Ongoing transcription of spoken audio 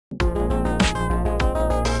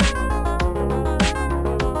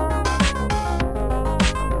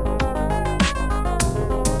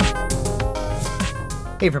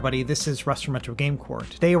Hey everybody, this is Russ from Retro Game Core.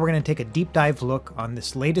 Today we're going to take a deep dive look on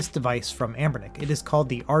this latest device from Anbernic. It is called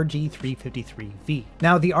the RG353V.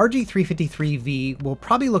 Now the RG353V will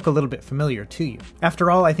probably look a little bit familiar to you.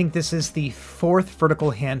 After all, I think this is the fourth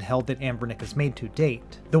vertical handheld that Anbernic has made to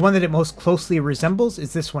date. The one that it most closely resembles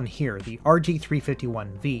is this one here, the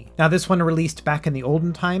RG351V. Now this one released back in the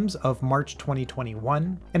olden times of March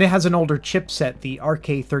 2021, and it has an older chipset, the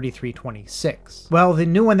RK3326. Well, the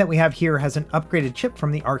new one that we have here has an upgraded chip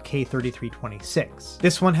from the RK3326.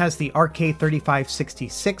 This one has the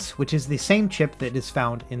RK3566, which is the same chip that is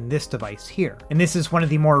found in this device here. And this is one of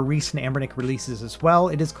the more recent Anbernic releases as well.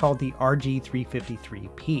 It is called the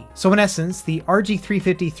RG353P. So in essence, the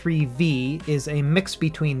RG353V is a mix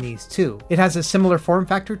between these two. It has a similar form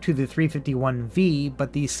factor to the 351V,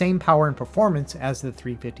 but the same power and performance as the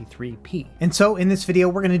 353P. And so in this video,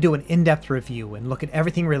 we're going to do an in-depth review and look at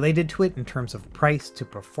everything related to it in terms of price to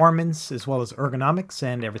performance, as well as ergonomics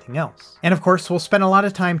and everything else. And of course, we'll spend a lot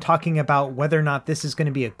of time talking about whether or not this is going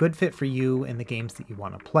to be a good fit for you in the games that you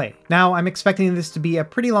want to play. Now, I'm expecting this to be a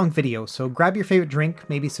pretty long video, so grab your favorite drink,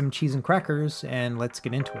 maybe some cheese and crackers, and let's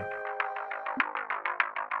get into it.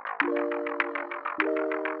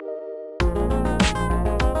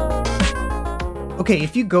 Okay,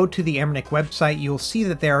 if you go to the Anbernic website, you'll see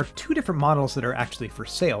that there are two different models that are actually for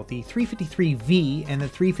sale, the 353V and the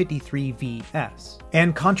 353VS.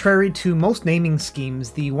 And contrary to most naming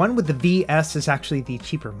schemes, the one with the VS is actually the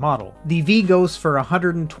cheaper model. The V goes for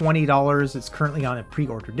 $120, it's currently on a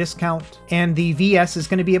pre-order discount, and the VS is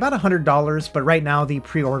going to be about $100, but right now the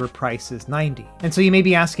pre-order price is $90. And so you may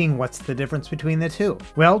be asking, what's the difference between the two?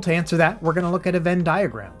 Well, to answer that, we're going to look at a Venn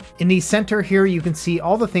diagram. In the center here, you can see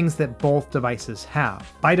all the things that both devices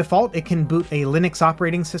have. By default, it can boot a Linux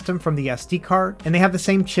operating system from the SD card, and they have the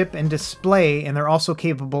same chip and display, and they're also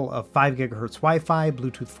capable of 5 GHz Wi-Fi,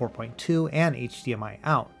 Bluetooth 4.2, and HDMI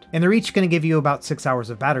out. And they're each going to give you about 6 hours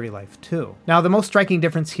of battery life too. Now, the most striking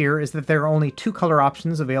difference here is that there are only 2 color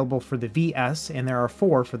options available for the VS, and there are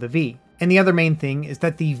 4 for the V. And the other main thing is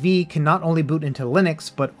that the V can not only boot into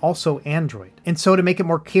Linux, but also Android. And so to make it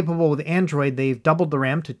more capable with Android, they've doubled the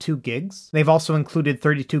RAM to 2 gigs. They've also included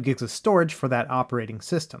 32 gigs of storage for that operating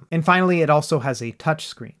system. And finally, it also has a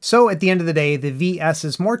touchscreen. So at the end of the day, the VS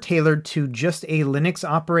is more tailored to just a Linux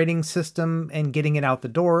operating system and getting it out the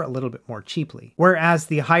door a little bit more cheaply. Whereas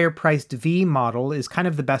the higher priced V model is kind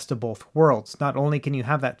of the best of both worlds. Not only can you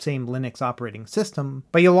have that same Linux operating system,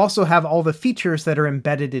 but you'll also have all the features that are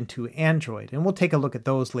embedded into Android, and we'll take a look at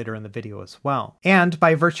those later in the video as well. And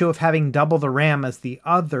by virtue of having double the RAM as the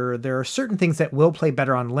other, there are certain things that will play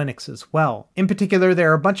better on Linux as well. In particular,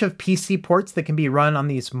 there are a bunch of PC ports that can be run on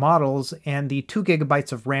these models, and the 2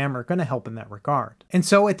 GB of RAM are going to help in that regard. And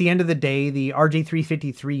so at the end of the day, the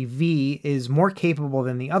RG353V is more capable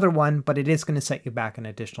than the other one, but it is going to set you back an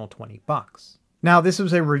additional $20. Now, this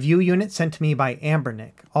was a review unit sent to me by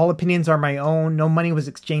Anbernic. All opinions are my own, no money was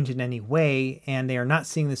exchanged in any way, and they are not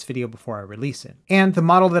seeing this video before I release it. And the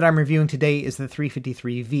model that I'm reviewing today is the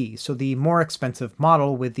 353V, so the more expensive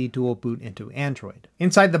model with the dual boot into Android.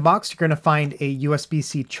 Inside the box, you're going to find a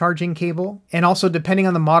USB-C charging cable, and also depending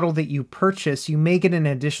on the model that you purchase, you may get an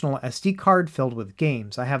additional SD card filled with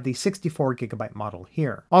games. I have the 64 GB model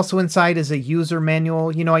here. Also inside is a user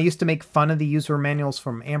manual. You know, I used to make fun of the user manuals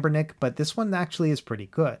from Anbernic, but this one actually is pretty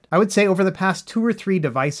good. I would say over the past 2 or 3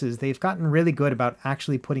 devices, they've gotten really good about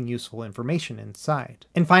actually putting useful information inside.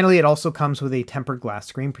 And finally, it also comes with a tempered glass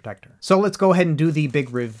screen protector. So let's go ahead and do the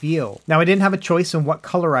big reveal. Now, I didn't have a choice in what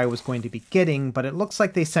color I was going to be getting, but it looks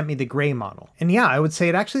like they sent me the gray model. And yeah, I would say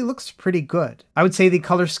it actually looks pretty good. I would say the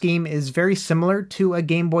color scheme is very similar to a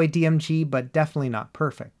Game Boy DMG, but definitely not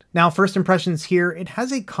perfect. Now, first impressions here, it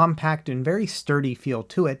has a compact and very sturdy feel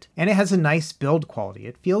to it, and it has a nice build quality.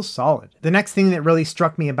 It feels solid. The next thing that really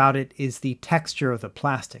struck me about it is the texture of the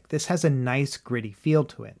plastic. This has a nice gritty feel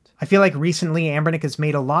to it. I feel like recently Anbernic has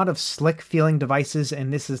made a lot of slick feeling devices,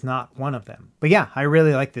 and this is not one of them. But yeah, I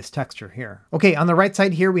really like this texture here. Okay, on the right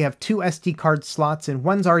side here, we have 2 SD card slots, and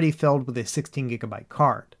one's already filled with a 16 GB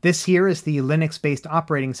card. This here is the Linux-based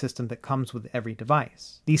operating system that comes with every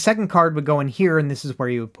device. The second card would go in here, and this is where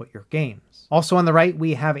you would put your games. Also on the right,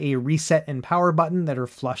 we have a reset and power button that are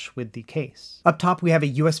flush with the case. Up top, we have a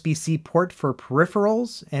USB-C port for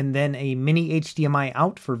peripherals, and then a mini HDMI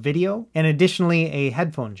out for video, and additionally a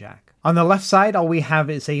headphone jack. On the left side, all we have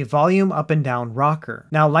is a volume up and down rocker.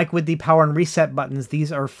 Now, like with the power and reset buttons,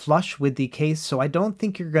 these are flush with the case, so I don't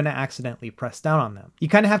think you're going to accidentally press down on them. You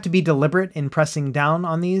kind of have to be deliberate in pressing down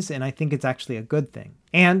on these, and I think it's actually a good thing.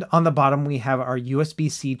 And on the bottom, we have our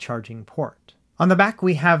USB-C charging port. On the back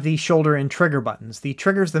we have the shoulder and trigger buttons. The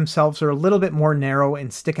triggers themselves are a little bit more narrow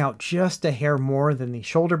and stick out just a hair more than the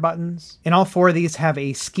shoulder buttons. And all four of these have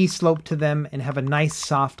a ski slope to them and have a nice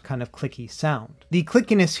soft kind of clicky sound. The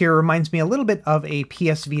clickiness here reminds me a little bit of a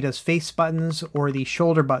PS Vita's face buttons or the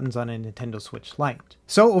shoulder buttons on a Nintendo Switch Lite.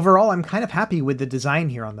 So overall I'm kind of happy with the design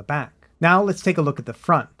here on the back. Now let's take a look at the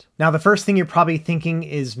front. Now the first thing you're probably thinking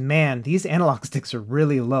is, man, these analog sticks are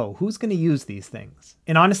really low. Who's going to use these things?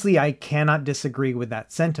 And honestly, I cannot disagree with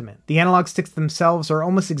that sentiment. The analog sticks themselves are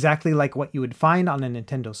almost exactly like what you would find on a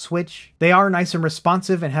Nintendo Switch. They are nice and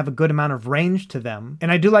responsive and have a good amount of range to them.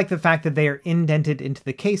 And I do like the fact that they are indented into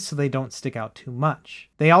the case so they don't stick out too much.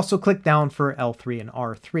 They also click down for L3 and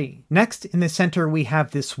R3. Next, in the center, we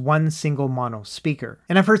have this one single mono speaker.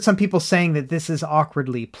 And I've heard some people saying that this is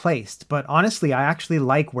awkwardly placed, but honestly, I actually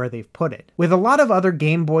like where they've put it. With a lot of other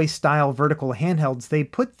Game Boy style vertical handhelds, they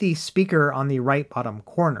put the speaker on the right bottom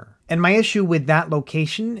corner. And my issue with that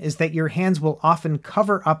location is that your hands will often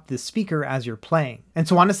cover up the speaker as you're playing. And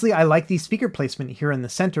so honestly, I like the speaker placement here in the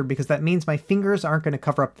center because that means my fingers aren't going to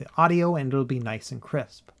cover up the audio and it'll be nice and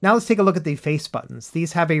crisp. Now let's take a look at the face buttons.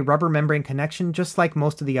 These have a rubber membrane connection just like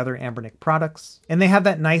most of the other Anbernic products. And they have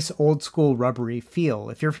that nice old school rubbery feel.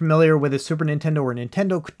 If you're familiar with a Super Nintendo or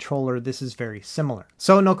Nintendo controller, this is very similar.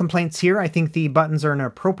 So no complaints here. I think the buttons are an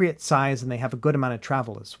appropriate size and they have a good amount of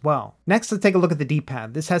travel as well. Next, let's take a look at the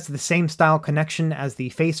D-pad. This has the same style connection as the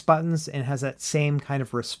face buttons and has that same kind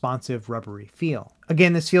of responsive rubbery feel.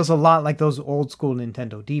 Again, this feels a lot like those old school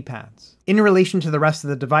Nintendo D-pads. In relation to the rest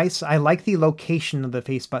of the device, I like the location of the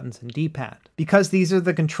face buttons and D-pad. Because these are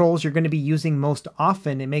the controls you're going to be using most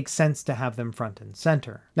often, it makes sense to have them front and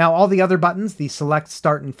center. Now all the other buttons, the select,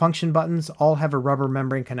 start, and function buttons, all have a rubber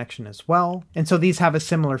membrane connection as well, and so these have a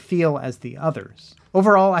similar feel as the others.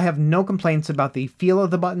 Overall, I have no complaints about the feel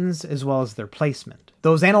of the buttons as well as their placement.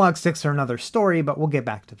 Those analog sticks are another story, but we'll get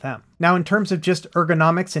back to them. Now, in terms of just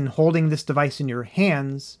ergonomics and holding this device in your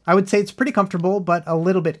hands, I would say it's pretty comfortable, but a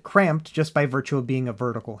little bit cramped just by virtue of being a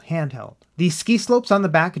vertical handheld. The ski slopes on the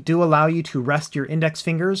back do allow you to rest your index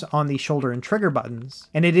fingers on the shoulder and trigger buttons,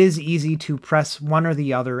 and it is easy to press one or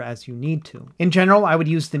the other as you need to. In general, I would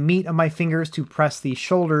use the meat of my fingers to press the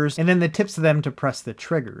shoulders and then the tips of them to press the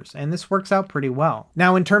triggers, and this works out pretty well.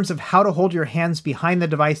 Now, in terms of how to hold your hands behind the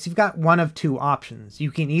device, you've got one of two options. You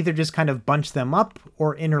can either just kind of bunch them up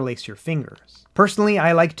or interlace your fingers. Personally,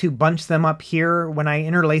 I like to bunch them up here. When I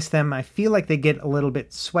interlace them, I feel like they get a little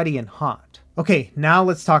bit sweaty and hot. Okay, now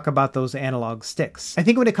let's talk about those analog sticks. I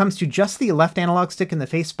think when it comes to just the left analog stick and the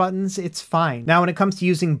face buttons, it's fine. Now when it comes to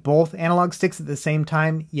using both analog sticks at the same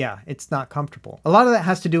time, yeah, it's not comfortable. A lot of that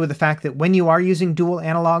has to do with the fact that when you are using dual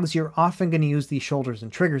analogs, you're often going to use the shoulders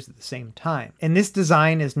and triggers at the same time. And this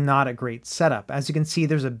design is not a great setup. As you can see,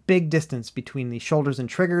 there's a big distance between the shoulders and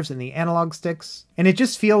triggers and the analog sticks, and it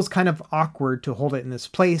just feels kind of awkward to hold it in this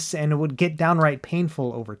place, and it would get downright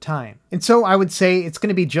painful over time. And so I would say it's going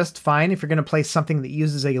to be just fine if you're going to play something that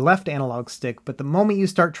uses a left analog stick, but the moment you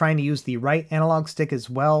start trying to use the right analog stick as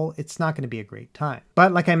well, it's not going to be a great time.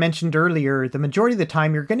 But like I mentioned earlier, the majority of the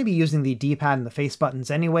time you're going to be using the D-pad and the face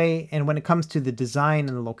buttons anyway, and when it comes to the design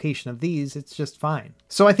and the location of these, it's just fine.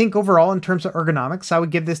 So I think overall, in terms of ergonomics, I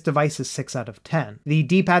would give this device a 6 out of 10. The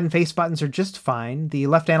D-pad and face buttons are just fine, the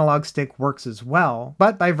left analog stick works as well,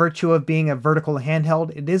 but by virtue of being a vertical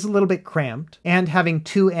handheld, it is a little bit cramped, and having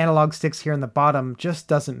two analog sticks here in the bottom just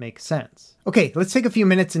doesn't make sense. Okay, let's take a few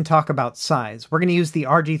minutes and talk about size. We're going to use the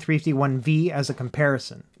RG351V as a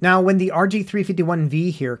comparison. Now, when the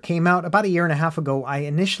RG351V here came out about 1.5 years ago, I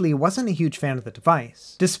initially wasn't a huge fan of the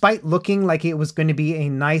device. Despite looking like it was going to be a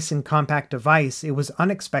nice and compact device, it was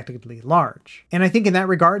unexpectedly large. And I think in that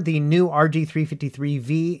regard, the new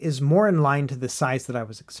RG353V is more in line to the size that I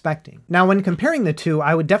was expecting. Now, when comparing the two,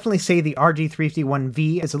 I would definitely say the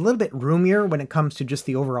RG351V is a little bit roomier when it comes to just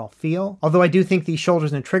the overall feel, although I do think the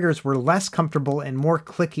shoulders and triggers were less comfortable and more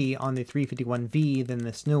clicky on the 351V than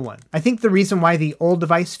this new one. I think the reason why the old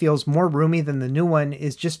device feels more roomy than the new one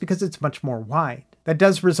is just because it's much more wide. That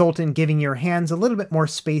does result in giving your hands a little bit more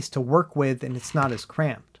space to work with, and it's not as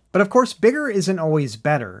cramped. But of course, bigger isn't always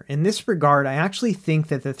better. In this regard, I actually think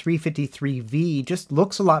that the 353V just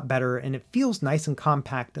looks a lot better, and it feels nice and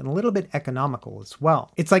compact and a little bit economical as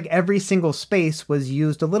well. It's like every single space was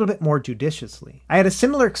used a little bit more judiciously. I had a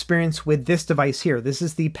similar experience with this device here. This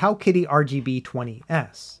is the Powkiddy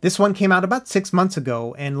RGB20S. This one came out about 6 months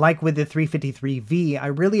ago, and like with the 353V, I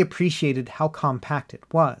really appreciated how compact it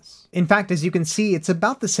was. In fact, as you can see, it's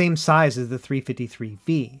about the same size as the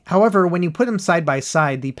 353V. However, when you put them side by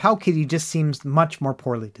side, the Powkiddy just seems much more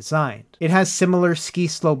poorly designed. It has similar ski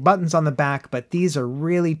slope buttons on the back, but these are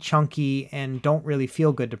really chunky and don't really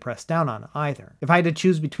feel good to press down on either. If I had to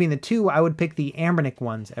choose between the two, I would pick the Anbernic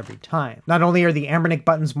ones every time. Not only are the Anbernic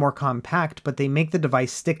buttons more compact, but they make the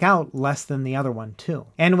device stick out less than the other one too.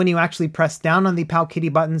 And when you actually press down on the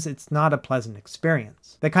Powkiddy buttons, it's not a pleasant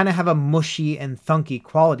experience. They kind of have a mushy and thunky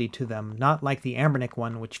quality to them, not like the Anbernic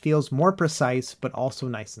one, which feels more precise but also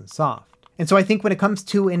nice and soft. And so I think when it comes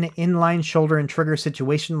to an inline shoulder and trigger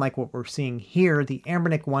situation like what we're seeing here, the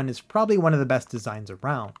Anbernic one is probably one of the best designs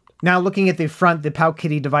around. Now looking at the front, the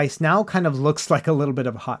Powkiddy device now kind of looks like a little bit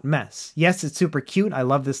of a hot mess. Yes, it's super cute, I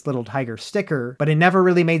love this little tiger sticker, but it never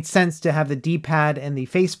really made sense to have the D-pad and the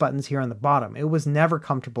face buttons here on the bottom. It was never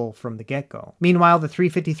comfortable from the get-go. Meanwhile, the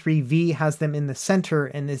 353V has them in the center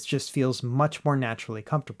and this just feels much more naturally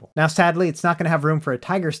comfortable. Now sadly, it's not going to have room for a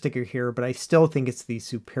tiger sticker here, but I still think it's the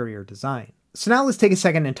superior design. So now let's take a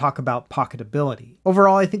second and talk about pocketability.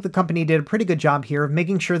 Overall, I think the company did a pretty good job here of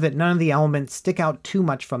making sure that none of the elements stick out too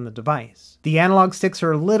much from the device. The analog sticks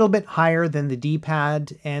are a little bit higher than the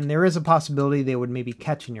D-pad, and there is a possibility they would maybe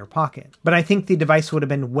catch in your pocket. But I think the device would have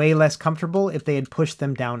been way less comfortable if they had pushed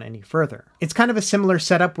them down any further. It's kind of a similar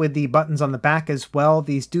setup with the buttons on the back as well.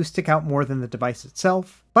 These do stick out more than the device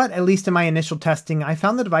itself. But at least in my initial testing, I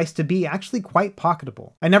found the device to be actually quite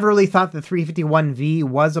pocketable. I never really thought the 351V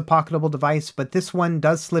was a pocketable device, but this one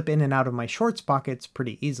does slip in and out of my shorts pockets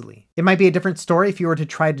pretty easily. It might be a different story if you were to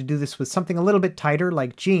try to do this with something a little bit tighter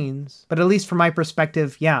like jeans, but at least from my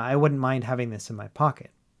perspective, yeah, I wouldn't mind having this in my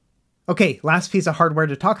pocket. Okay, last piece of hardware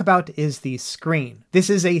to talk about is the screen. This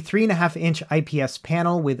is a 3.5-inch IPS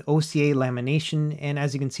panel with OCA lamination, and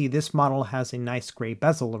as you can see, this model has a nice gray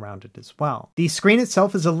bezel around it as well. The screen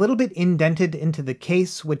itself is a little bit indented into the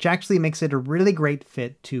case, which actually makes it a really great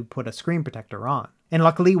fit to put a screen protector on. And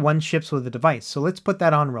luckily one ships with the device, so let's put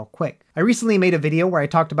that on real quick. I recently made a video where I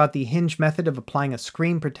talked about the hinge method of applying a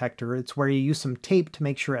screen protector. It's where you use some tape to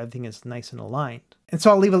make sure everything is nice and aligned. And so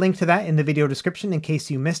I'll leave a link to that in the video description in case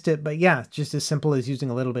you missed it, but yeah, it's just as simple as using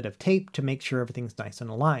a little bit of tape to make sure everything's nice and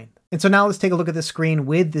aligned. And so now let's take a look at the screen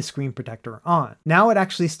with the screen protector on. Now it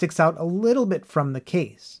actually sticks out a little bit from the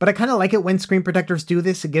case, but I kind of like it when screen protectors do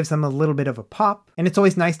this. It gives them a little bit of a pop, and it's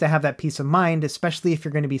always nice to have that peace of mind, especially if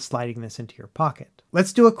you're going to be sliding this into your pocket.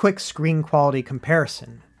 Let's do a quick screen quality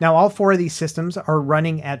comparison. Now all four of these systems are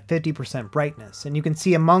running at 50% brightness, and you can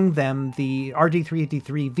see among them the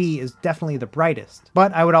RG353V is definitely the brightest,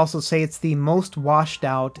 but I would also say it's the most washed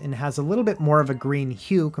out and has a little bit more of a green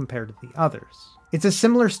hue compared to the others. It's a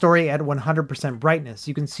similar story at 100% brightness.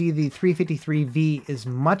 You can see the 353V is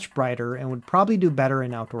much brighter and would probably do better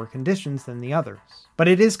in outdoor conditions than the others, but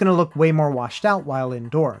it is going to look way more washed out while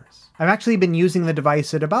indoors. I've actually been using the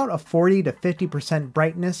device at about a 40 to 50%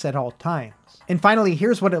 brightness at all times. And finally,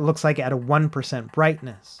 here's what it looks like at a 1%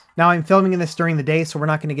 brightness. Now I'm filming this during the day, so we're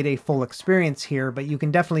not going to get a full experience here, but you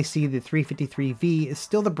can definitely see the 353V is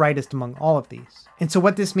still the brightest among all of these. And so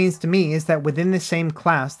what this means to me is that within the same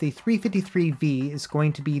class, the 353V is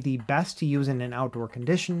going to be the best to use in an outdoor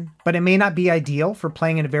condition, but it may not be ideal for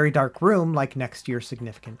playing in a very dark room like next to your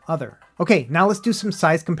significant other. Okay, now let's do some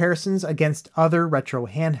size comparisons against other retro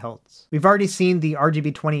handhelds. We've already seen the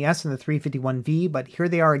RGB20S and the 351V, but here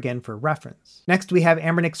they are again for reference. Next we have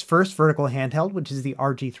Anbernic's first vertical handheld, which is the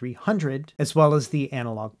RG300, as well as the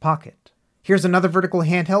Analog Pocket. Here's another vertical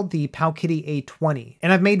handheld, the Powkiddy A20,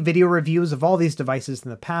 and I've made video reviews of all these devices in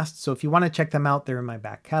the past, so if you want to check them out, they're in my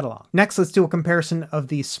back catalog. Next, let's do a comparison of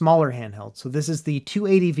the smaller handhelds. So this is the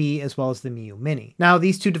 280V as well as the Miyoo Mini. Now,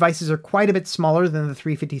 these two devices are quite a bit smaller than the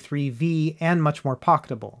 353V and much more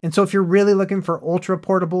pocketable. And so if you're really looking for ultra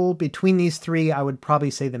portable, between these three, I would probably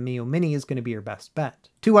say the Miyoo Mini is going to be your best bet.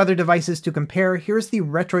 Two other devices to compare, here's the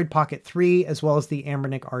Retroid Pocket 3 as well as the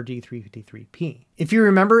Anbernic RG353P. If you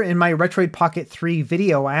remember in my Retroid Pocket 3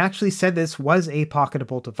 video, I actually said this was a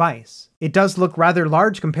pocketable device. It does look rather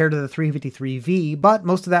large compared to the 353V, but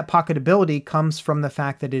most of that pocketability comes from the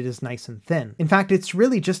fact that it is nice and thin. In fact, it's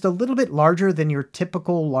really just a little bit larger than your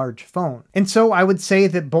typical large phone. And so I would say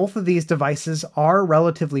that both of these devices are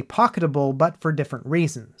relatively pocketable, but for different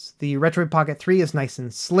reasons. The Retroid Pocket 3 is nice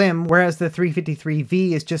and slim, whereas the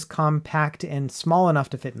 353V is just compact and small enough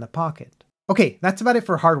to fit in the pocket. Okay, that's about it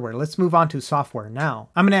for hardware. Let's move on to software now.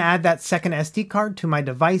 I'm going to add that second SD card to my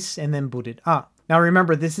device and then boot it up. Now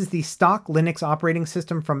remember, this is the stock Linux operating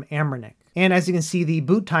system from Anbernic. And as you can see, the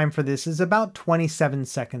boot time for this is about 27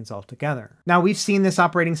 seconds altogether. Now, we've seen this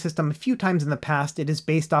operating system a few times in the past. It is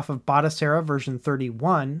based off of Batocera version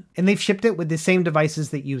 31, and they've shipped it with the same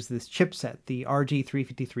devices that use this chipset, the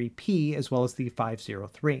RG353P as well as the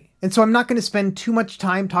 503. And so I'm not going to spend too much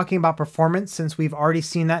time talking about performance since we've already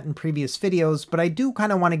seen that in previous videos, but I do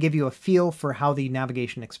kind of want to give you a feel for how the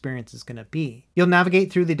navigation experience is going to be. You'll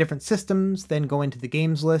navigate through the different systems, then go into the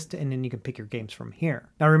games list, and then you can pick your games from here.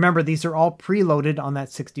 Now remember, these are all preloaded on that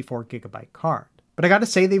 64GB card. But I gotta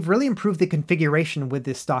say, they've really improved the configuration with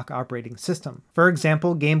this stock operating system. For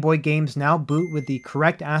example, Game Boy games now boot with the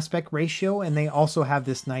correct aspect ratio, and they also have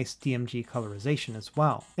this nice DMG colorization as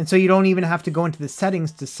well. And so you don't even have to go into the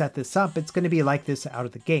settings to set this up, it's going to be like this out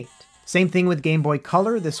of the gate. Same thing with Game Boy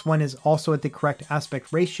Color, this one is also at the correct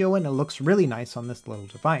aspect ratio and it looks really nice on this little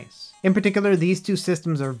device. In particular, these two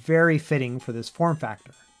systems are very fitting for this form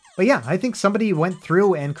factor. But yeah, I think somebody went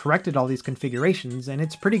through and corrected all these configurations, and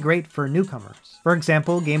it's pretty great for newcomers. For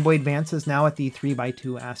example, Game Boy Advance is now at the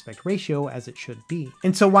 3:2 aspect ratio as it should be.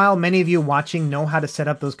 And so while many of you watching know how to set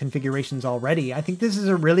up those configurations already, I think this is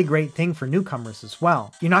a really great thing for newcomers as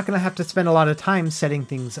well. You're not going to have to spend a lot of time setting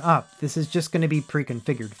things up. This is just going to be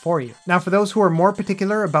pre-configured for you. Now for those who are more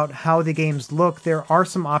particular about how the games look, there are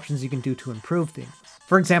some options you can do to improve things.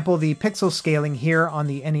 For example, the pixel scaling here on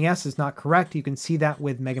the NES is not correct. You can see that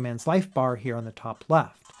with Mega Man's life bar here on the top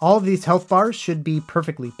left. All of these health bars should be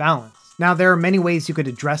perfectly balanced. Now there are many ways you could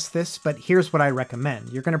address this, but here's what I recommend.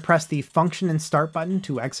 You're going to press the function and start button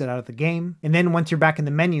to exit out of the game, and then once you're back in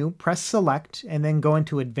the menu, press select and then go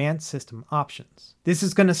into advanced system options. This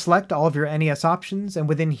is going to select all of your NES options, and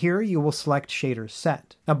within here you will select shaders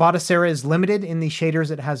set. Now Batocera is limited in the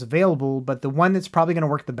shaders it has available, but the one that's probably going to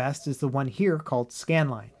work the best is the one here called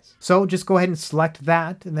Scanlines. So just go ahead and select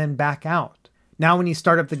that and then back out. Now when you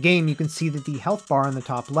start up the game, you can see that the health bar on the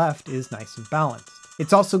top left is nice and balanced.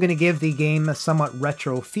 It's also going to give the game a somewhat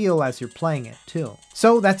retro feel as you're playing it too.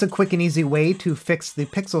 So that's a quick and easy way to fix the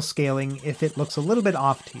pixel scaling if it looks a little bit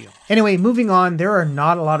off to you. Anyway, moving on, there are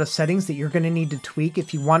not a lot of settings that you're going to need to tweak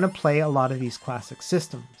if you want to play a lot of these classic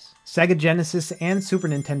systems. Sega Genesis and Super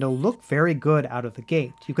Nintendo look very good out of the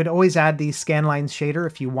gate. You could always add the Scanlines shader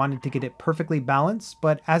if you wanted to get it perfectly balanced,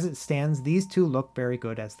 but as it stands, these two look very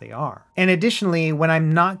good as they are. And additionally, when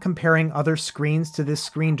I'm not comparing other screens to this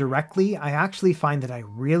screen directly, I actually find that I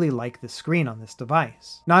really like the screen on this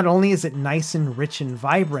device. Not only is it nice and rich and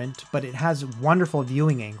vibrant, but it has wonderful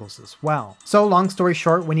viewing angles as well. So long story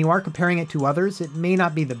short, when you are comparing it to others, it may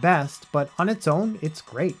not be the best, but on its own, it's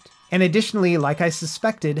great. And additionally, like I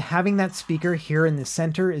suspected, having that speaker here in the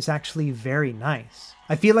center is actually very nice.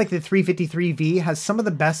 I feel like the 353V has some of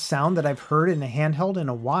the best sound that I've heard in a handheld in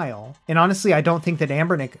a while, and honestly I don't think that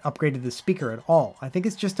Anbernic upgraded the speaker at all. I think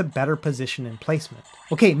it's just a better position and placement.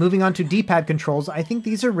 Okay, moving on to D-pad controls, I think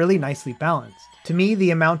these are really nicely balanced. To me,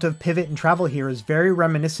 the amount of pivot and travel here is very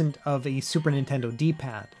reminiscent of a Super Nintendo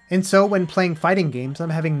D-pad. And so when playing fighting games, I'm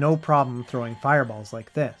having no problem throwing fireballs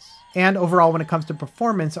like this. And overall, when it comes to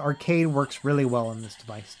performance, arcade works really well on this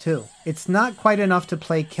device too. It's not quite enough to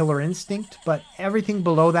play Killer Instinct, but everything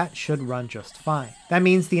below that should run just fine. That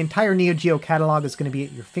means the entire Neo Geo catalog is going to be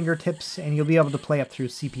at your fingertips, and you'll be able to play up through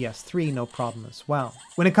CPS 3 no problem as well.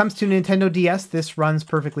 When it comes to Nintendo DS, this runs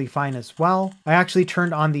perfectly fine as well. I actually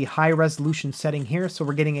turned on the high resolution setting here, so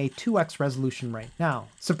we're getting a 2x resolution right now.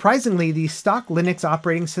 Surprisingly, the stock Linux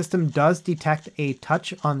operating system does detect a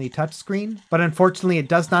touch on the touchscreen, but unfortunately it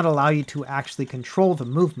does not allow you to actually control the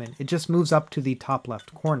movement. It just moves up to the top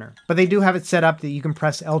left corner. But they do have it set up that you can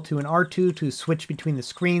press L2 and R2 to switch between the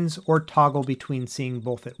screens or toggle between seeing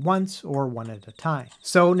both at once or one at a time.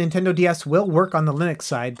 So Nintendo DS will work on the Linux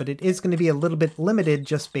side, but it is going to be a little bit limited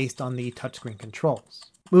just based on the touchscreen controls.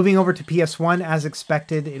 Moving over to PS1, as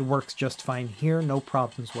expected, it works just fine here, no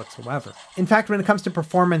problems whatsoever. In fact, when it comes to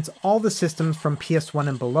performance, all the systems from PS1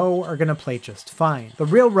 and below are going to play just fine. The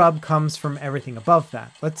real rub comes from everything above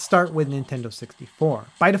that. Let's start with Nintendo 64.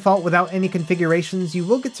 By default, without any configurations, you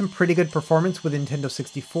will get some pretty good performance with Nintendo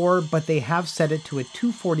 64, but they have set it to a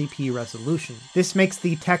 240p resolution. This makes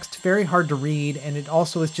the text very hard to read, and it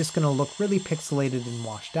also is just going to look really pixelated and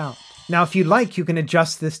washed out. Now, if you'd like, you can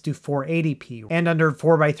adjust this to 480p, and under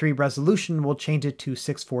 4:3 resolution, we'll change it to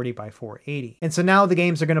 640x480. And so now the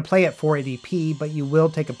games are going to play at 480p, but you will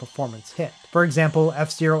take a performance hit. For example,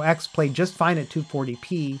 F-Zero X played just fine at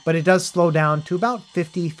 240p, but it does slow down to about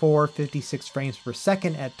 54, 56 frames per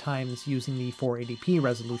second at times using the 480p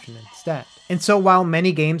resolution instead. And so while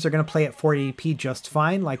many games are going to play at 480p just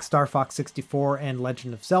fine, like Star Fox 64 and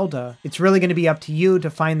Legend of Zelda, it's really going to be up to you to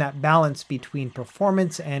find that balance between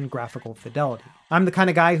performance and graphical fidelity. I'm the kind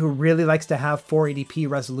of guy who really likes to have 480p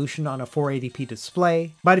resolution on a 480p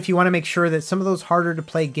display, but if you want to make sure that some of those harder to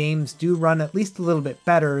play games do run at least a little bit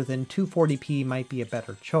better, then 240p might be a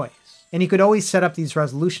better choice. And you could always set up these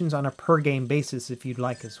resolutions on a per game basis if you'd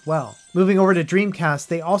like as well. Moving over to Dreamcast,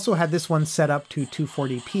 they also had this one set up to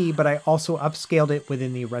 240p, but I also upscaled it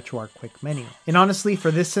within the RetroArch quick menu. And honestly,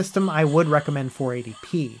 for this system, I would recommend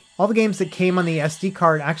 480p. All the games that came on the SD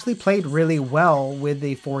card actually played really well with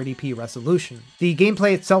the 480p resolution. The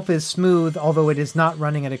gameplay itself is smooth, although it is not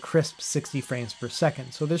running at a crisp 60 frames per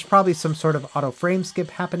second, so there's probably some sort of auto frame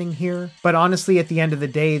skip happening here. But honestly, at the end of the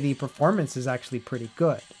day, the performance is actually pretty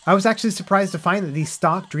good. I was actually surprised to find that the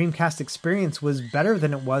stock Dreamcast experience was better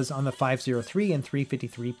than it was on the 503 and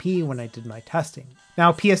 353p when I did my testing.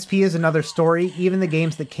 Now, PSP is another story. Even the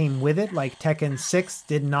games that came with it, like Tekken 6,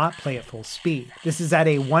 did not play at full speed. This is at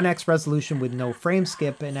a 1x resolution with no frame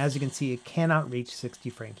skip, and as you can see, it cannot reach 60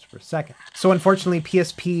 frames per second. So unfortunately,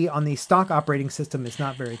 PSP on the stock operating system is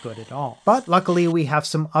not very good at all. But luckily, we have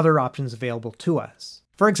some other options available to us.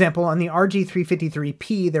 For example, on the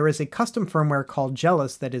RG353P, there is a custom firmware called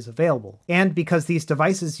JELOS that is available. And because these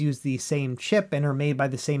devices use the same chip and are made by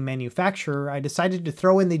the same manufacturer, I decided to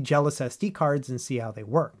throw in the JELOS SD cards and see how they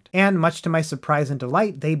worked. And much to my surprise and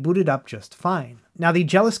delight, they booted up just fine. Now, the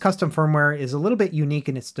JELOS custom firmware is a little bit unique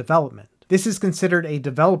in its development. This is considered a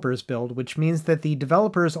developer's build, which means that the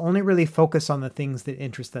developers only really focus on the things that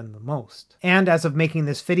interest them the most. And as of making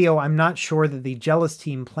this video, I'm not sure that the JELOS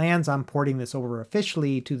team plans on porting this over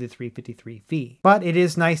officially to the 353V. But it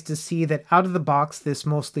is nice to see that out of the box, this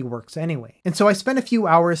mostly works anyway. And so I spent a few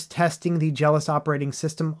hours testing the JELOS operating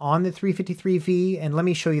system on the 353V, and let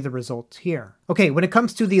me show you the results here. Okay, when it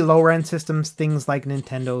comes to the lower end systems, things like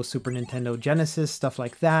Nintendo, Super Nintendo, Genesis, stuff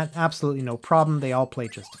like that, absolutely no problem, they all play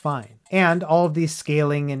just fine. And all of these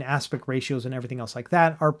scaling and aspect ratios and everything else like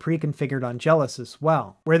that are pre-configured on JELOS as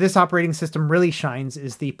well. Where this operating system really shines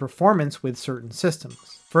is the performance with certain systems.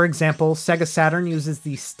 For example, Sega Saturn uses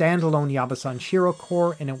the standalone Yabasan-Shiro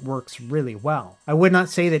core and it works really well. I would not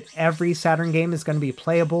say that every Saturn game is going to be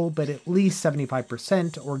playable, but at least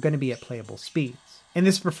 75% are going to be at playable speeds. And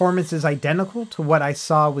this performance is identical to what I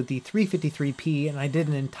saw with the 353P, and I did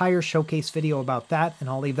an entire showcase video about that, and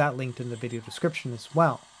I'll leave that linked in the video description as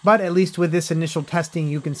well. But at least with this initial testing,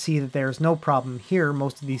 you can see that there's no problem here.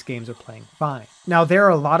 Most of these games are playing fine. Now, there are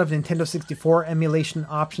a lot of Nintendo 64 emulation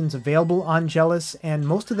options available on JELOS, and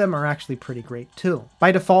most of them are actually pretty great too.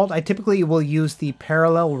 By default, I typically will use the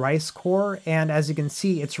Parallel Rice core, and as you can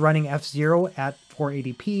see, it's running F-Zero at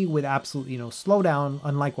 480p with absolutely no slowdown,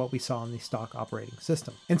 unlike what we saw on the stock operating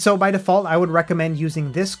system. And so by default, I would recommend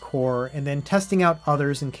using this core and then testing out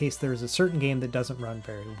others in case there is a certain game that doesn't run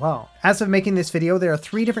very well. As of making this video, there are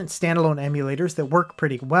 3 different standalone emulators that work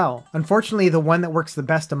pretty well. Unfortunately, the one that works the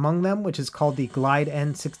best among them, which is called the Glide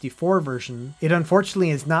N64 version, it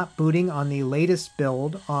unfortunately is not booting on the latest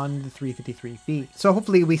build on the 353V. So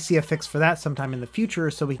hopefully we see a fix for that sometime in the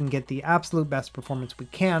future so we can get the absolute best performance we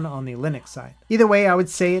can on the Linux side. Either way, I would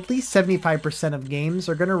say at least 75% of games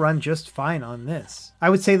are going to run just fine on this. I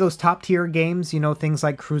would say those top tier games, you know, things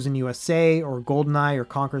like Cruisin' USA or GoldenEye or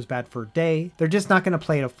Conker's Bad Fur Day, they're just not going to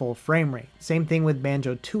play at a full frame rate. Same thing with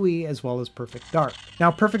Banjo-Tooie as well as Perfect Dark.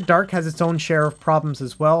 Now, Perfect Dark has its own share of problems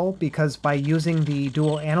as well, because by using the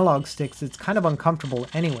dual analog sticks, it's kind of uncomfortable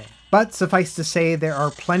anyway. But suffice to say, there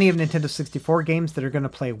are plenty of Nintendo 64 games that are going to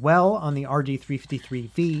play well on the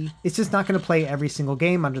RG353V. It's just not going to play every single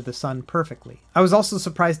game under the sun perfectly. I was also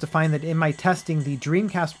surprised to find that in my testing, the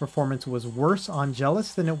Dreamcast performance was worse on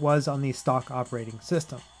JELOS than it was on the stock operating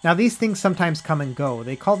system. Now, these things sometimes come and go.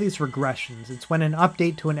 They call these regressions. It's when an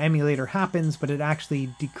update to an emulator happens, but it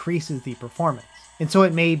actually decreases the performance. And so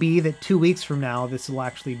it may be that 2 weeks from now, this will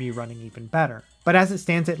actually be running even better. But as it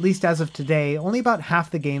stands, at least as of today, only about half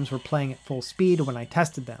the games were playing at full speed when I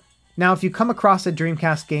tested them. Now, if you come across a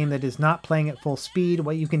Dreamcast game that is not playing at full speed,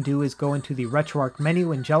 what you can do is go into the RetroArch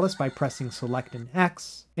menu in JELOS by pressing Select and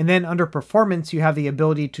X. And then under Performance, you have the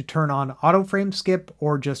ability to turn on Auto Frame Skip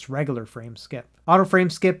or just regular frame skip. Auto Frame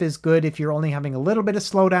Skip is good if you're only having a little bit of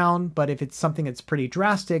slowdown, but if it's something that's pretty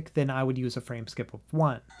drastic, then I would use a frame skip of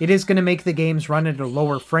 1. It is going to make the games run at a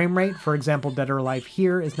lower frame rate. For example, Dead or Alive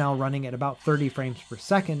here is now running at about 30 frames per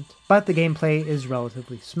second, but the gameplay is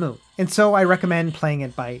relatively smooth. And so I recommend playing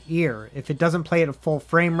it by ear. If it doesn't play at a full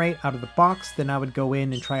frame rate out of the box, then I would go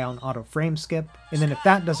in and try out Auto Frame Skip. And then if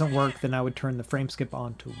that doesn't work, then I would turn the frame skip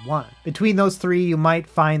on to 1. Between those 3, you might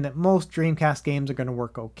find that most Dreamcast games are going to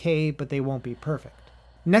work okay, but they won't be perfect.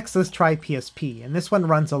 Next, let's try PSP, and this one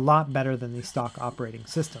runs a lot better than the stock operating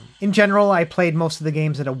system. In general, I played most of the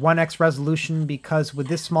games at a 1x resolution because with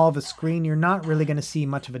this small of a screen, you're not really going to see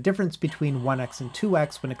much of a difference between 1x and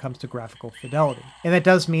 2x when it comes to graphical fidelity. And that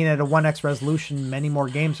does mean at a 1x resolution, many more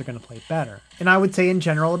games are going to play better. And I would say in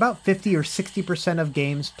general, about 50 or 60% of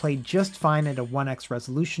games play just fine at a 1x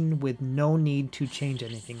resolution with no need to change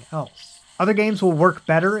anything else. Other games will work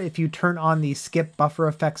better if you turn on the skip buffer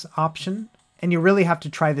effects option, and you really have to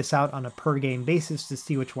try this out on a per game basis to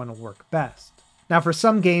see which one will work best. Now for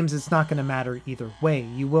some games it's not going to matter either way,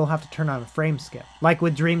 you will have to turn on a frame skip. Like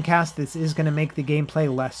with Dreamcast, this is going to make the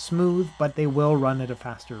gameplay less smooth, but they will run at a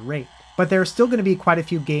faster rate. But there are still going to be quite a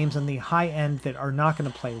few games on the high end that are not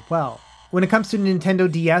going to play well. When it comes to Nintendo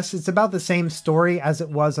DS, it's about the same story as it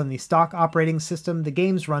was on the stock operating system. The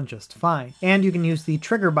games run just fine, and you can use the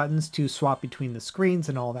trigger buttons to swap between the screens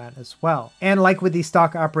and all that as well. And like with the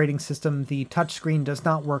stock operating system, the touchscreen does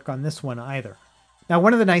not work on this one either. Now,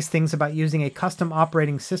 one of the nice things about using a custom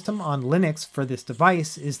operating system on Linux for this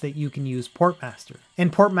device is that you can use Portmaster.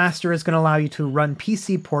 And Portmaster is going to allow you to run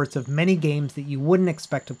PC ports of many games that you wouldn't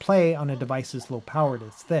expect to play on a device as low powered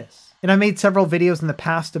as this. And I've made several videos in the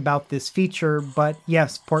past about this feature, but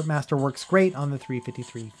yes, Portmaster works great on the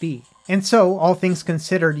 353V. And so, all things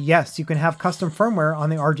considered, yes, you can have custom firmware on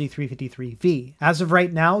the RG353V. As of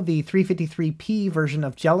right now, the 353P version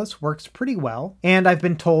of JELOS works pretty well, and I've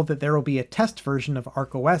been told that there will be a test version of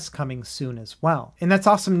ArcOS coming soon as well. And that's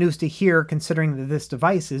awesome news to hear considering that this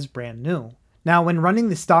device is brand new. Now, when running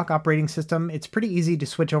the stock operating system, it's pretty easy to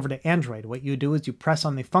switch over to Android. What you do is you press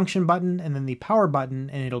on the function button and then the power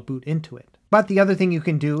button and it'll boot into it. But the other thing you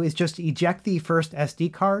can do is just eject the first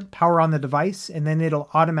SD card, power on the device, and then it'll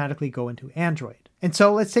automatically go into Android. And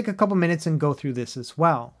so let's take a couple minutes and go through this as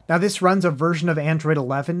well. Now, this runs a version of Android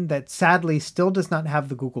 11 that sadly still does not have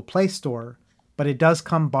the Google Play Store, but it does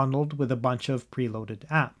come bundled with a bunch of preloaded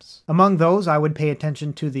apps. Among those, I would pay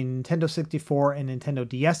attention to the Nintendo 64 and Nintendo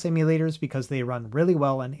DS emulators because they run really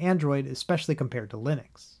well on Android, especially compared to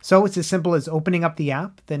Linux. So it's as simple as opening up the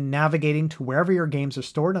app, then navigating to wherever your games are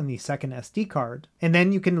stored on the second SD card, and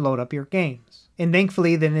then you can load up your games. And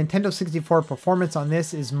thankfully, the Nintendo 64 performance on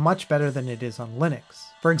this is much better than it is on Linux.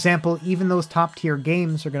 For example, even those top tier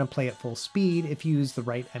games are going to play at full speed if you use the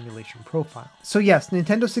right emulation profile. So yes,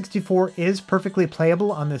 Nintendo 64 is perfectly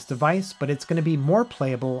playable on this device, but it's going to be more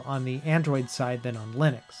playable on the Android side than on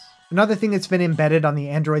Linux. Another thing that's been embedded on the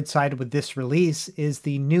Android side with this release is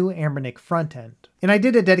the new Anbernic front end. And I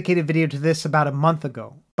did a dedicated video to this about a month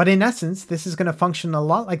ago. But in essence, this is going to function a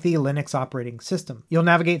lot like the Linux operating system. You'll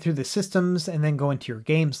navigate through the systems and then go into your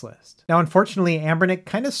games list. Now, unfortunately, Anbernic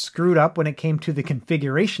kind of screwed up when it came to the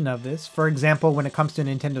configuration of this. For example, when it comes to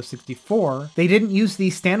Nintendo 64, they didn't use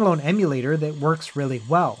the standalone emulator that works really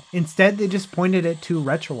well. Instead, they just pointed it to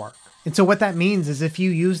RetroArch. And so what that means is if you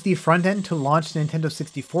use the front end to launch Nintendo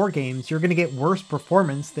 64 games, you're going to get worse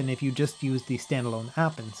performance than if you just use the standalone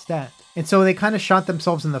app instead. And so they kind of shot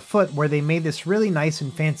themselves in the foot where they made this really nice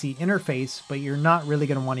and fancy interface, but you're not really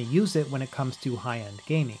going to want to use it when it comes to high-end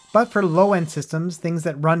gaming. But for low-end systems, things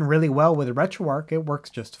that run really well with RetroArch, it works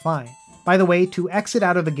just fine. By the way, to exit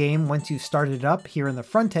out of a game once you've started it up here in the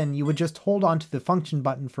front end, you would just hold on to the function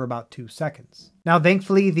button for about 2 seconds. Now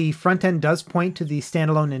thankfully, the front end does point to the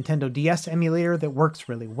standalone Nintendo DS emulator that works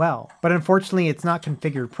really well, but unfortunately it's not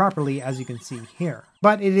configured properly as you can see here.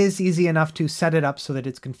 But it is easy enough to set it up so that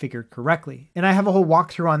it's configured correctly, and I have a whole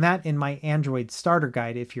walkthrough on that in my Android starter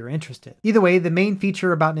guide if you're interested. Either way, the main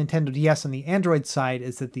feature about Nintendo DS on the Android side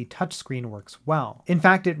is that the touchscreen works well. In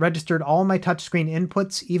fact, it registered all my touchscreen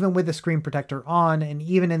inputs even with the screen protector on and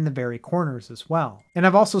even in the very corners as well. And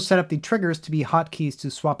I've also set up the triggers to be hotkeys to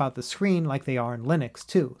swap out the screen like they are in Linux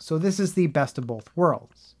too, so this is the best of both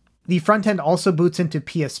worlds. The front end also boots into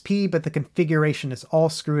PSP, but the configuration is all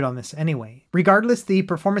screwed on this anyway. Regardless, the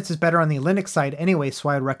performance is better on the Linux side anyway, so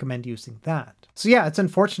I would recommend using that. So yeah, it's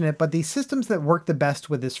unfortunate, but the systems that work the best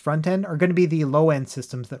with this front end are going to be the low-end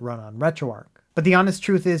systems that run on RetroArch. But the honest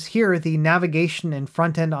truth is here, the navigation and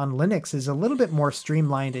front end on Linux is a little bit more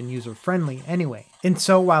streamlined and user-friendly anyway. And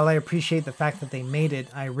so while I appreciate the fact that they made it,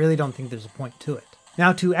 I really don't think there's a point to it.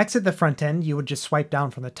 Now to exit the front end, you would just swipe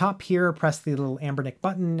down from the top here, press the little Anbernic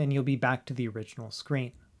button, and you'll be back to the original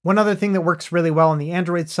screen. One other thing that works really well on the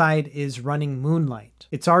Android side is running Moonlight.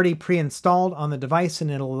 It's already pre-installed on the device and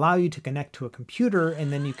it'll allow you to connect to a computer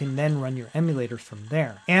and then you can run your emulators from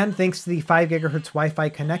there. And thanks to the 5 GHz Wi-Fi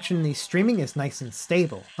connection, the streaming is nice and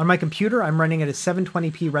stable. On my computer, I'm running at a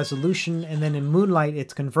 720p resolution, and then in Moonlight,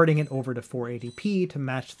 it's converting it over to 480p to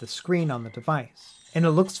match the screen on the device. And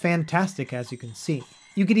it looks fantastic as you can see.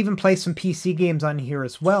 You could even play some PC games on here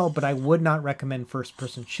as well, but I would not recommend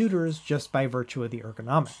first-person shooters just by virtue of the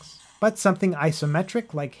ergonomics. But something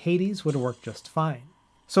isometric like Hades would work just fine.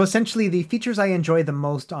 So essentially, the features I enjoy the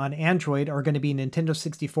most on Android are going to be Nintendo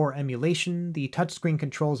 64 emulation, the touchscreen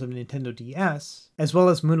controls of Nintendo DS, as well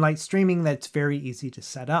as Moonlight streaming that's very easy to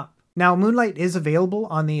set up. Now, Moonlight is available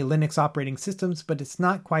on the Linux operating systems, but it's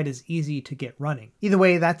not quite as easy to get running. Either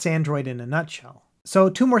way, that's Android in a nutshell. So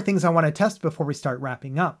 2 more things I want to test before we start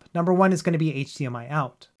wrapping up. Number 1 is going to be HDMI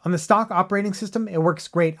out. On the stock operating system, it works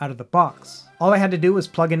great out of the box. All I had to do was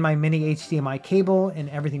plug in my mini HDMI cable and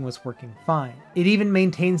everything was working fine. It even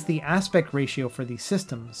maintains the aspect ratio for these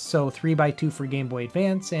systems, so 3:2 for Game Boy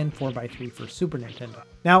Advance and 4:3 for Super Nintendo.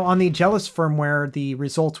 Now on the JELOS firmware, the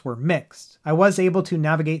results were mixed. I was able to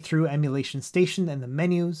navigate through Emulation Station and the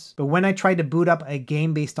menus, but when I tried to boot up a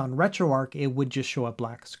game based on RetroArch, it would just show a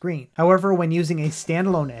black screen. However, when using a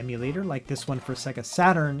standalone emulator, like this one for Sega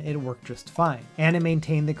Saturn, it worked just fine, and it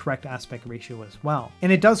maintained the correct aspect ratio as well.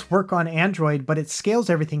 And it does work on Android, but it scales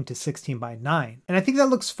everything to 16:9. And I think that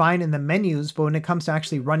looks fine in the menus, but when it comes to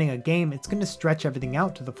actually running a game, it's going to stretch everything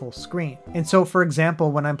out to the full screen. And so for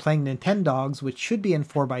example, when I'm playing Nintendogs, which should be in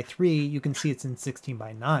 4:3, you can see it's in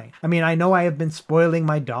 16:9. I mean, I know I have been spoiling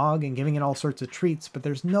my dog and giving it all sorts of treats, but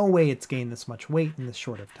there's no way it's gained this much weight in this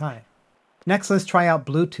short of time. Next, let's try out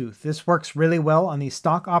Bluetooth. This works really well on the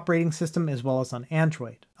stock operating system as well as on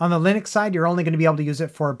Android. On the Linux side, you're only going to be able to use it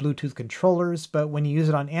for Bluetooth controllers, but when you use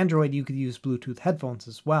it on Android, you could use Bluetooth headphones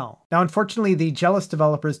as well. Now, unfortunately, the JELOS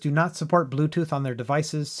developers do not support Bluetooth on their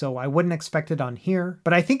devices, so I wouldn't expect it on here,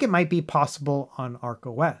 but I think it might be possible on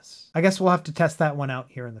ArcOS. I guess we'll have to test that one out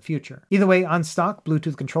here in the future. Either way, on stock,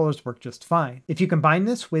 Bluetooth controllers work just fine. If you combine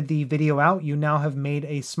this with the video out, you now have made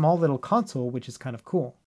a small little console, which is kind of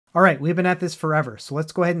cool. Alright, we've been at this forever, so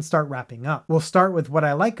let's go ahead and start wrapping up. We'll start with what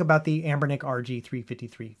I like about the Anbernic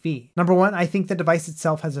RG353V. Number 1, I think the device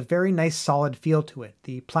itself has a very nice solid feel to it.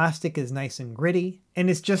 The plastic is nice and gritty, and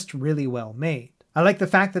it's just really well made. I like the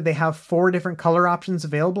fact that they have 4 different color options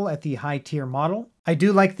available at the high tier model. I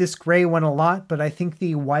do like this gray one a lot, but I think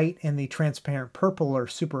the white and the transparent purple are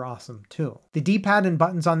super awesome too. The D-pad and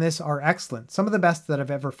buttons on this are excellent, some of the best that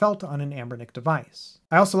I've ever felt on an Anbernic device.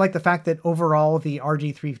 I also like the fact that overall the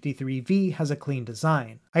RG353V has a clean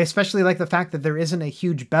design. I especially like the fact that there isn't a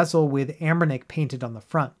huge bezel with Anbernic painted on the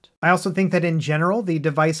front. I also think that in general, the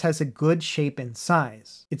device has a good shape and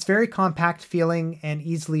size. It's very compact feeling and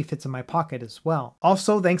easily fits in my pocket as well.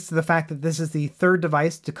 Also, thanks to the fact that this is the 3rd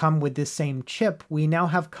device to come with this same chip, we now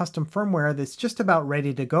have custom firmware that's just about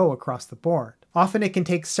ready to go across the board. Often it can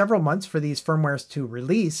take several months for these firmwares to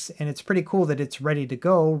release, and it's pretty cool that it's ready to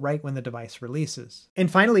go right when the device releases. And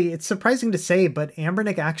finally, it's surprising to say, but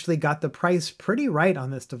Anbernic actually got the price pretty right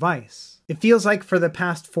on this device. It feels like for the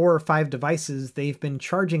past 4 or 5 devices, they've been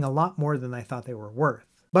charging a lot more than I thought they were worth.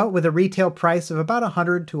 But with a retail price of about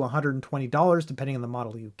 $100 to $120 depending on the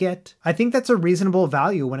model you get, I think that's a reasonable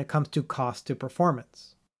value when it comes to cost to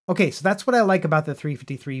performance. Okay, so that's what I like about the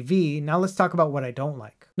 353V. Now let's talk about what I don't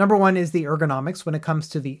like. Number 1 is the ergonomics when it comes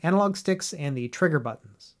to the analog sticks and the trigger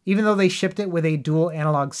buttons. Even though they shipped it with a dual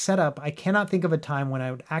analog setup, I cannot think of a time when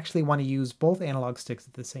I would actually want to use both analog sticks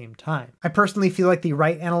at the same time. I personally feel like the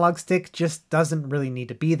right analog stick just doesn't really need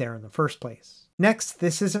to be there in the first place. Next,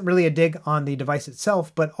 this isn't really a dig on the device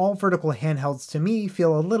itself, but all vertical handhelds to me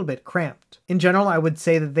feel a little bit cramped. In general, I would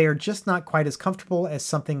say that they are just not quite as comfortable as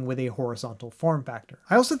something with a horizontal form factor.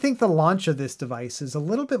 I also think the launch of this device is a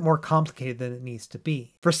little bit more complicated than it needs to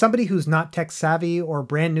be. For somebody who's not tech savvy or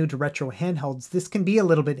brand new to retro handhelds, this can be a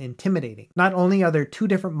little bit intimidating. Not only are there 2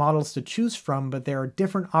 different models to choose from, but there are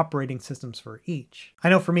different operating systems for each. I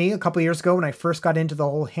know for me, a couple years ago when I first got into the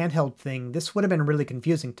whole handheld thing, this would have been really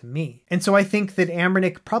confusing to me. And so I think that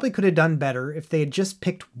Anbernic probably could have done better if they had just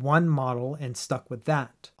picked one model and stuck with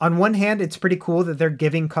that. On one hand, it's pretty cool that they're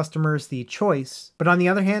giving customers the choice, but on the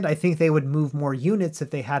other hand, I think they would move more units if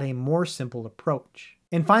they had a more simple approach.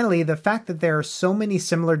 And finally, the fact that there are so many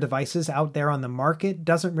similar devices out there on the market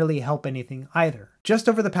doesn't really help anything either. Just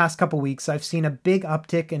over the past couple weeks, I've seen a big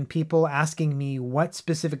uptick in people asking me what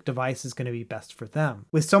specific device is going to be best for them.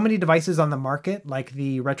 With so many devices on the market, like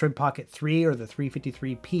the Retroid Pocket 3 or the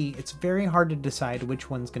 353P, it's very hard to decide which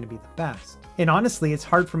one's going to be the best. And honestly, it's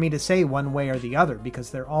hard for me to say one way or the other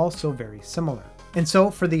because they're all so very similar. And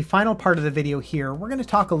so for the final part of the video here, we're going to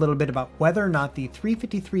talk a little bit about whether or not the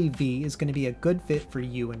 353V is going to be a good fit for for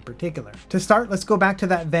you in particular. To start, let's go back to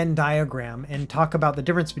that Venn diagram and talk about the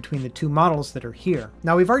difference between the two models that are here.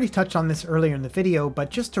 Now, we've already touched on this earlier in the video, but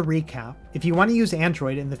just to recap, if you want to use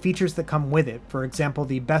Android and the features that come with it, for example,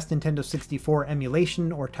 the best Nintendo 64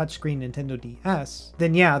 emulation or touchscreen Nintendo DS,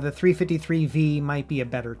 then yeah, the 353V might be a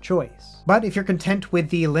better choice. But if you're content with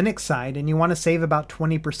the Linux side and you want to save about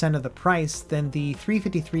 20% of the price, then the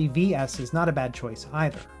 353VS is not a bad choice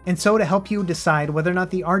either. And so to help you decide whether or not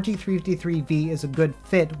the RG353V is a good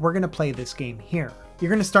fit, we're going to play this game here. You're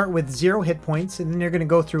going to start with 0 hit points, and then you're going to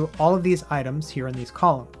go through all of these items here in these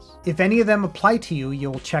columns. If any of them apply to you,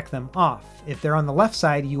 you'll check them off. If they're on the left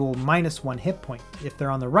side, you will -1 hit point. If they're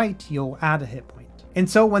on the right, you'll add a hit point. And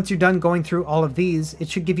so once you're done going through all of these, it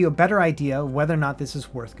should give you a better idea of whether or not this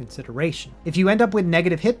is worth consideration. If you end up with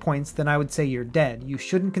negative hit points, then I would say you're dead. You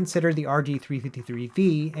shouldn't consider the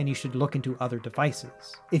RG353V, and you should look into other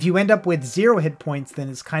devices. If you end up with 0 hit points, then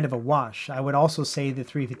it's kind of a wash. I would also say the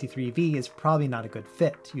 353V is probably not a good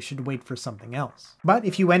fit. You should wait for something else. But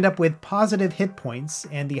if you end up with positive hit points,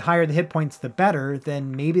 and the higher the hit points the better,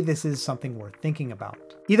 then maybe this is something worth thinking about.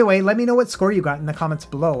 Either way, let me know what score you got in the comments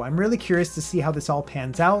below. I'm really curious to see how this all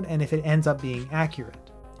pans out and if it ends up being accurate.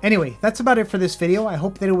 Anyway, that's about it for this video. I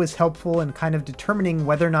hope that it was helpful in kind of determining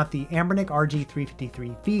whether or not the Anbernic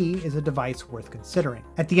RG353V is a device worth considering.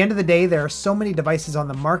 At the end of the day, there are so many devices on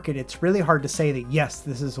the market, it's really hard to say that yes,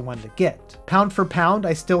 this is the one to get. Pound for pound,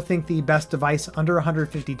 I still think the best device under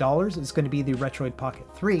 $150 is going to be the Retroid Pocket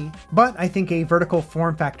 3, but I think a vertical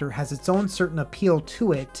form factor has its own certain appeal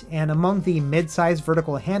to it, and among the mid-size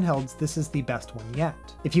vertical handhelds, this is the best one yet.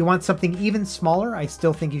 If you want something even smaller, I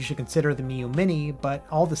still think you should consider the Miu Mini, but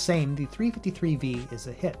all the same, the 353V is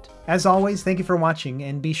a hit. As always, thank you for watching,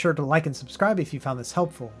 and be sure to like and subscribe if you found this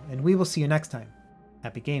helpful, and we will see you next time.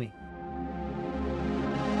 Happy gaming.